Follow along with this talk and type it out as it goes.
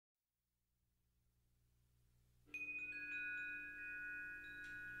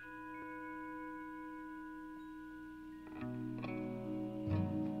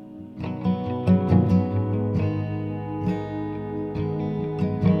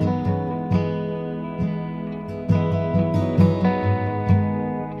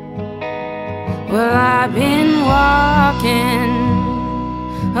I've been walking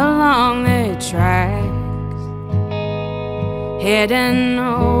along the tracks, heading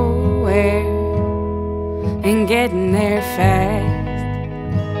nowhere and getting there fast.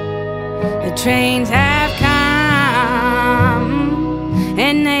 The trains have come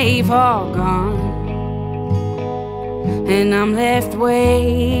and they've all gone, and I'm left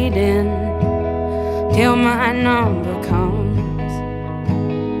waiting till my number comes.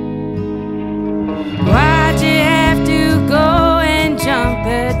 Why'd you have to go and jump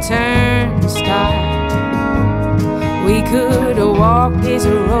the turnstile? We could have walked this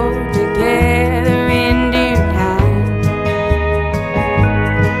road together in due time.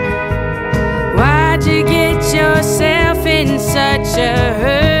 Why'd you get yourself in such a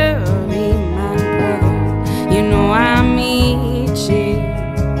hurry, my brother? You know I meet you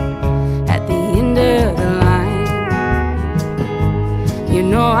at the end of the line. You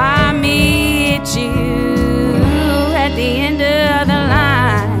know I meet you at the end of the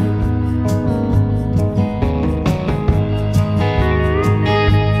line.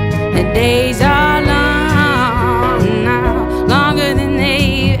 The days are long now, longer than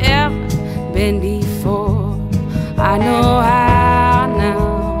they've ever been before. I know how now,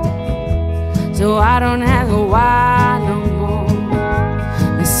 so I don't have to why no more.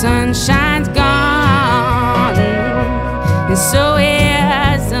 The sunshine's gone, and so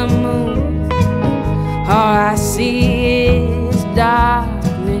is the moon. All I see is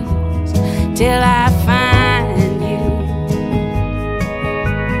darkness till I find you.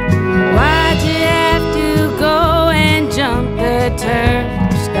 Why'd you have to go and jump the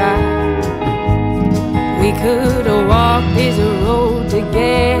turnstile? We could have walked this road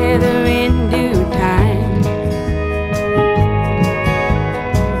together in due time.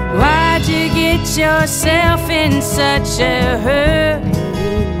 Why'd you get yourself in such a hurry,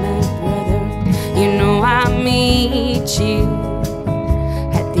 my brother? You know I meet you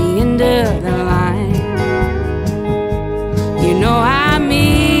at the end of the line. You know I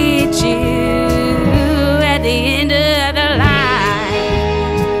meet you at the end of the line.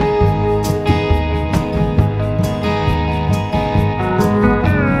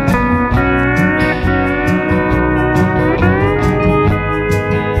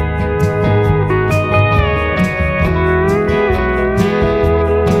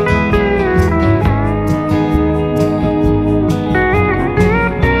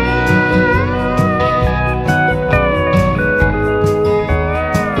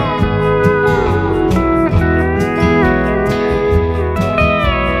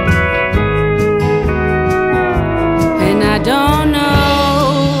 I don't know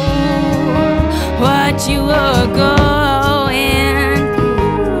what you were going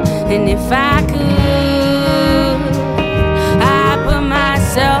through, and if I could, I'd put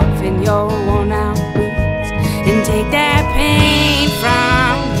myself in your worn out boots and take that pain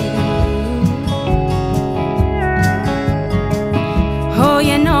from you. Oh,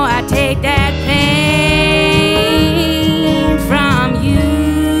 you know I'd take that pain from you.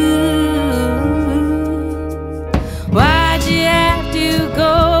 Why'd you have to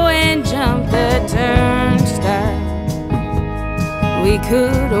go and jump the turnstile? We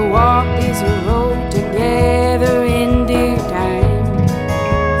could have walked this road together in due time.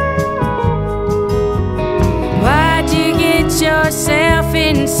 Why'd you get yourself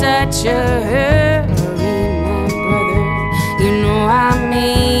in such a hurry?